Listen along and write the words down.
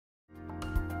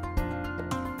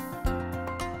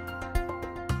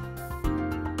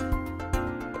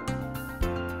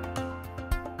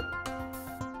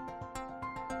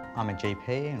I'm a GP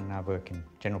and I work in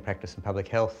general practice and public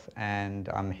health, and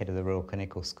I'm head of the Rural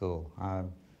Clinical School.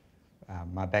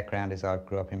 My background is I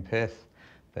grew up in Perth,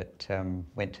 but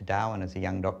went to Darwin as a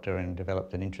young doctor and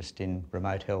developed an interest in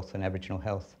remote health and Aboriginal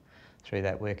health through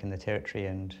that work in the Territory,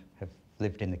 and have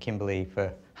lived in the Kimberley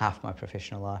for half my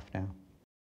professional life now.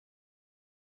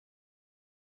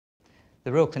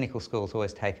 The Rural Clinical School has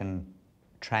always taken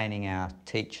training our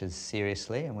teachers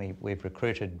seriously, and we've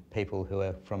recruited people who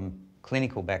are from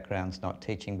clinical backgrounds, not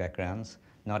teaching backgrounds,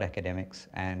 not academics,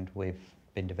 and we've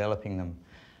been developing them.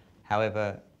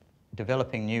 However,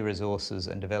 developing new resources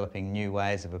and developing new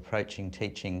ways of approaching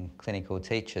teaching clinical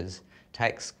teachers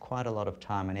takes quite a lot of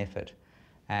time and effort.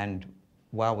 And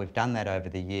while we've done that over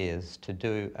the years, to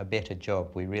do a better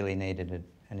job, we really needed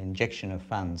an injection of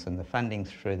funds, and the funding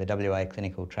through the WA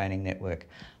Clinical Training Network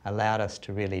allowed us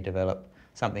to really develop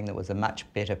something that was a much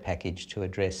better package to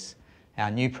address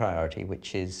our new priority,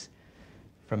 which is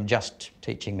from just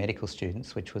teaching medical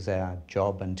students, which was our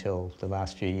job until the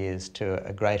last few years, to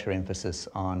a greater emphasis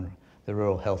on the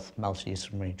rural health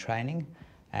multidisciplinary training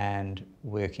and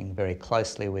working very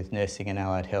closely with nursing and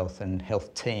allied health and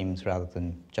health teams rather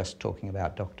than just talking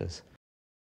about doctors.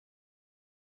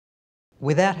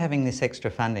 Without having this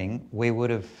extra funding, we would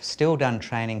have still done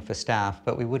training for staff,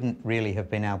 but we wouldn't really have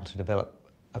been able to develop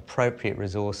appropriate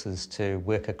resources to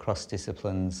work across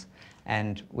disciplines,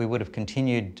 and we would have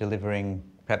continued delivering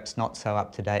perhaps not so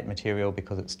up-to-date material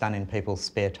because it's done in people's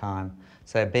spare time.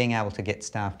 So being able to get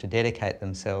staff to dedicate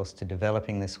themselves to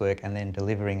developing this work and then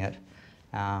delivering it,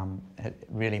 it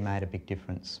really made a big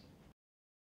difference.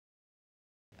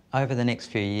 Over the next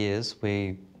few years,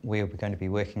 we're going to be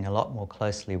working a lot more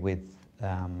closely with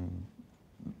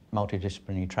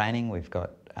multidisciplinary training. We've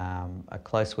got a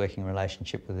close working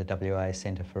relationship with the WA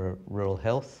Centre for Rural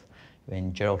Health.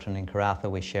 In Geraldton and Karratha,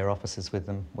 we share offices with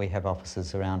them. We have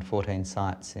offices around 14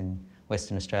 sites in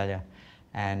Western Australia,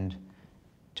 and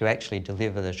to actually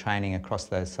deliver the training across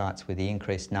those sites with the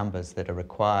increased numbers that are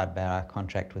required by our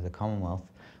contract with the Commonwealth,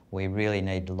 we really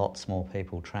need lots more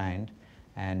people trained,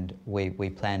 and we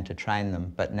plan to train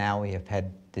them. But now we have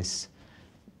had this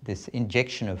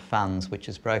injection of funds which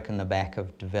has broken the back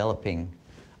of developing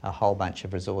a whole bunch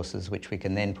of resources which we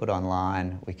can then put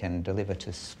online, we can deliver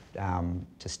to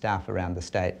staff around the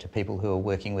state, to people who are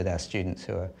working with our students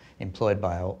who are employed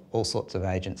by all sorts of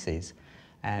agencies.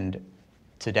 And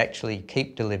to actually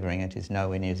keep delivering it is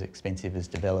nowhere near as expensive as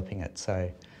developing it.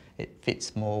 So it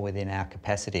fits more within our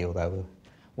capacity, although we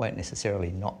won't necessarily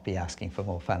not be asking for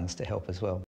more funds to help as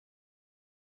well.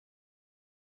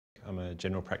 I'm a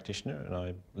general practitioner and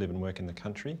I live and work in the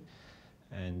country,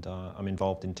 and I'm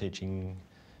involved in teaching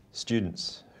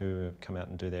students who come out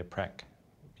and do their prac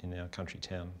in our country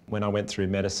town. When I went through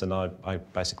medicine, I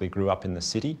basically grew up in the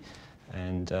city,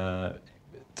 and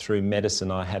through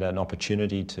medicine I had an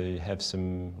opportunity to have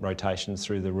some rotations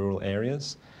through the rural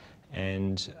areas,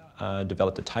 and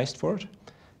developed a taste for it.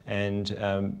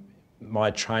 And my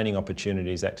training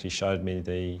opportunities actually showed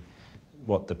me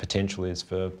what the potential is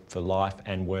for life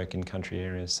and work in country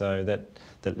areas. So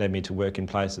that led me to work in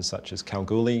places such as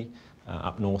Kalgoorlie,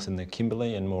 up north in the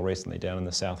Kimberley, and more recently down in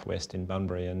the southwest in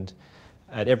Bunbury. And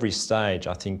at every stage,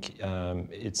 I think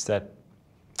it's that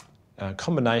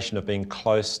combination of being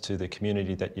close to the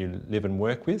community that you live and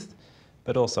work with,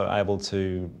 but also able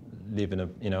to live in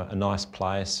a nice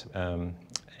place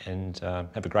and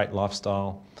have a great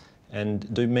lifestyle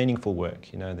and do meaningful work.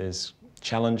 There's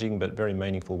challenging but very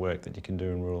meaningful work that you can do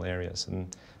in rural areas,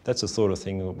 and that's the sort of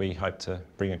thing that we hope to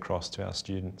bring across to our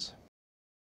students.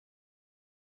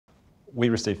 We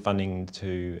received funding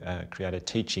to create a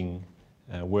teaching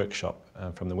workshop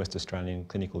from the West Australian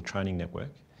Clinical Training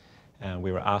Network.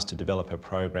 We were asked to develop a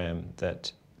program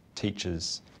that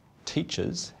teaches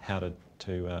teachers how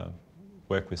to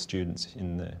work with students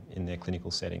in their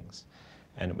clinical settings.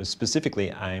 And it was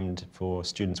specifically aimed for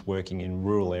students working in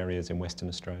rural areas in Western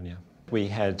Australia. We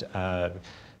had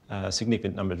a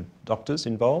significant number of doctors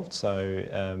involved, so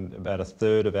about a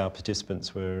third of our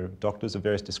participants were doctors of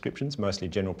various descriptions, mostly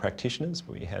general practitioners.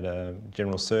 We had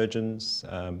general surgeons,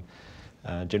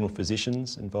 general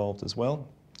physicians involved as well,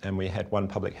 and we had one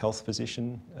public health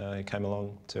physician who came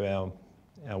along to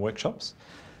our workshops.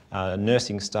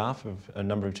 Nursing staff of a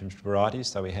number of different varieties,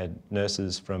 so we had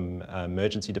nurses from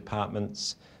emergency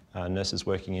departments, nurses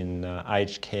working in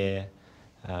aged care,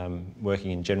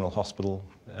 working in general hospital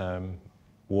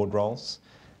ward roles.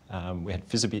 We had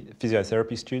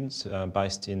physiotherapy students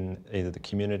based in either the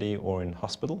community or in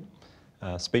hospital.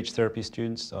 Speech therapy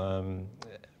students who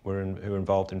were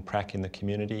involved in prac in the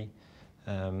community.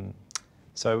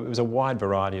 So it was a wide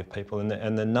variety of people,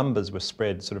 and the numbers were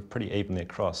spread sort of pretty evenly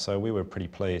across, so we were pretty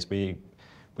pleased.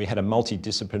 We we had a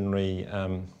multidisciplinary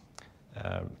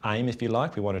aim, if you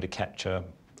like. We wanted to capture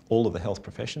all of the health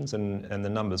professions, and the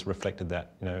numbers reflected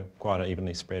that, quite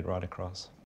evenly spread right across.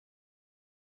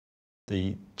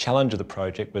 The challenge of the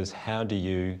project was, how do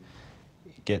you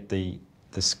get the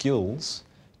skills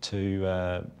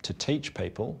to teach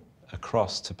people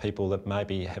across to people that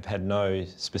maybe have had no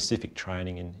specific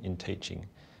training in teaching,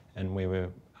 and we were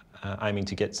aiming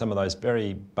to get some of those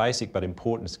very basic but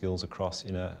important skills across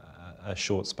in a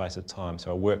short space of time. So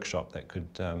a workshop that could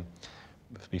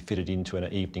be fitted into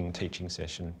an evening teaching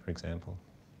session, for example.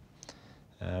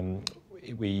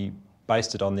 We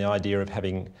based it on the idea of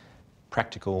having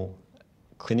practical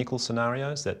clinical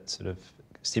scenarios that sort of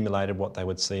simulated what they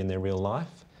would see in their real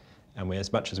life. And we,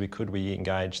 as much as we could, we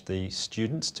engaged the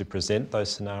students to present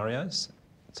those scenarios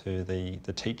to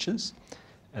the teachers.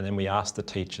 And then we asked the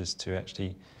teachers to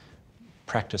actually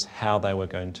practice how they were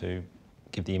going to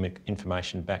give the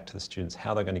information back to the students,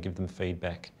 how they're going to give them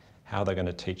feedback, how they're going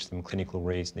to teach them clinical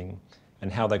reasoning,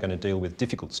 and how they're going to deal with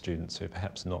difficult students who are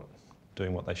perhaps not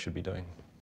doing what they should be doing.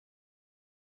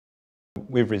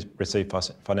 We've received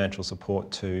financial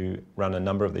support to run a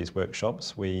number of these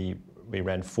workshops. We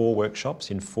ran 4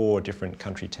 workshops in 4 different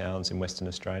country towns in Western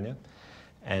Australia,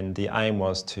 and the aim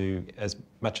was to, as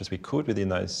much as we could within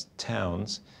those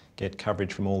towns, get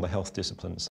coverage from all the health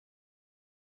disciplines.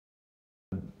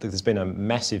 There's been a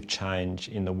massive change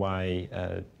in the way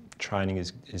training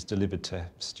is delivered to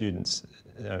students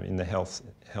in the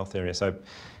health area. So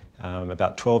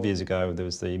about 12 years ago, there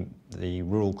was the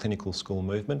Rural Clinical School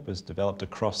movement was developed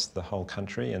across the whole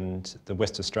country, and the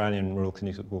West Australian Rural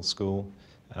Clinical School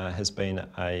has been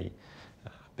a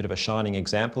bit of a shining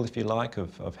example, if you like,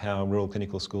 of how rural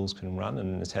clinical schools can run,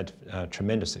 and has had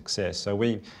tremendous success. So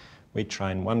we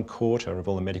train 1/4 of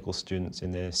all the medical students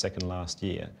in their second last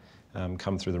year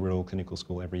come through the Rural Clinical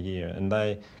School every year, and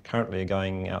they currently are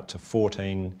going out to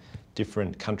 14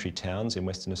 different country towns in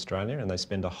Western Australia, and they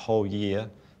spend a whole year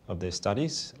of their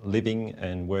studies living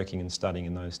and working and studying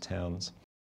in those towns.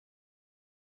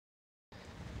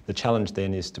 The challenge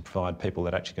then is to provide people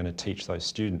that are actually going to teach those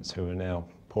students who are now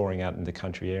pouring out into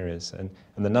country areas, and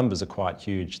the numbers are quite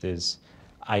huge. There's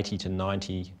 80 to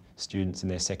 90 students in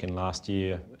their second last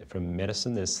year from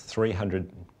medicine. There's 300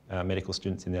 medical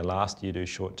students in their last year do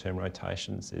short-term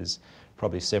rotations. There's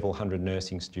probably several hundred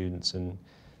nursing students and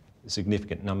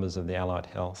significant numbers of the allied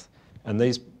health. And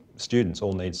these students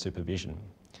all need supervision.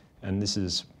 And this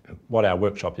is what our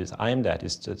workshop is aimed at,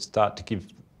 is to start to give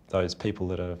those people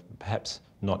that are perhaps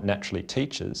not naturally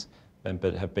teachers,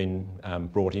 but have been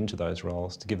brought into those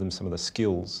roles, to give them some of the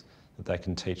skills that they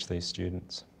can teach these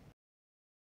students.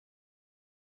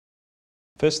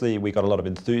 Firstly, we got a lot of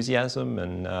enthusiasm,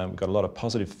 and we got a lot of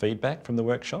positive feedback from the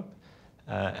workshop.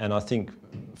 And I think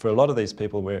for a lot of these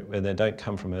people where they don't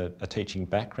come from a teaching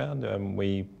background,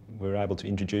 we were able to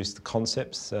introduce the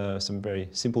concepts, some very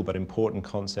simple but important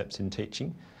concepts in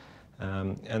teaching.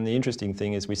 And the interesting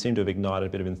thing is we seem to have ignited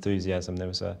a bit of enthusiasm. There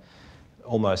was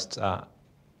almost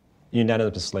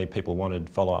unanimously people wanted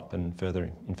follow-up and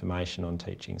further information on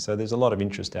teaching. So there's a lot of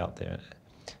interest out there.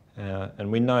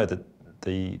 And we know that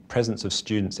the presence of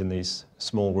students in these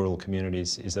small rural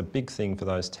communities is a big thing for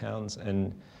those towns,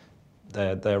 and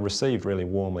they're received really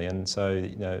warmly. And so,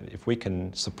 if we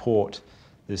can support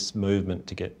this movement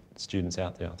to get students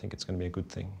out there, I think it's going to be a good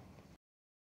thing.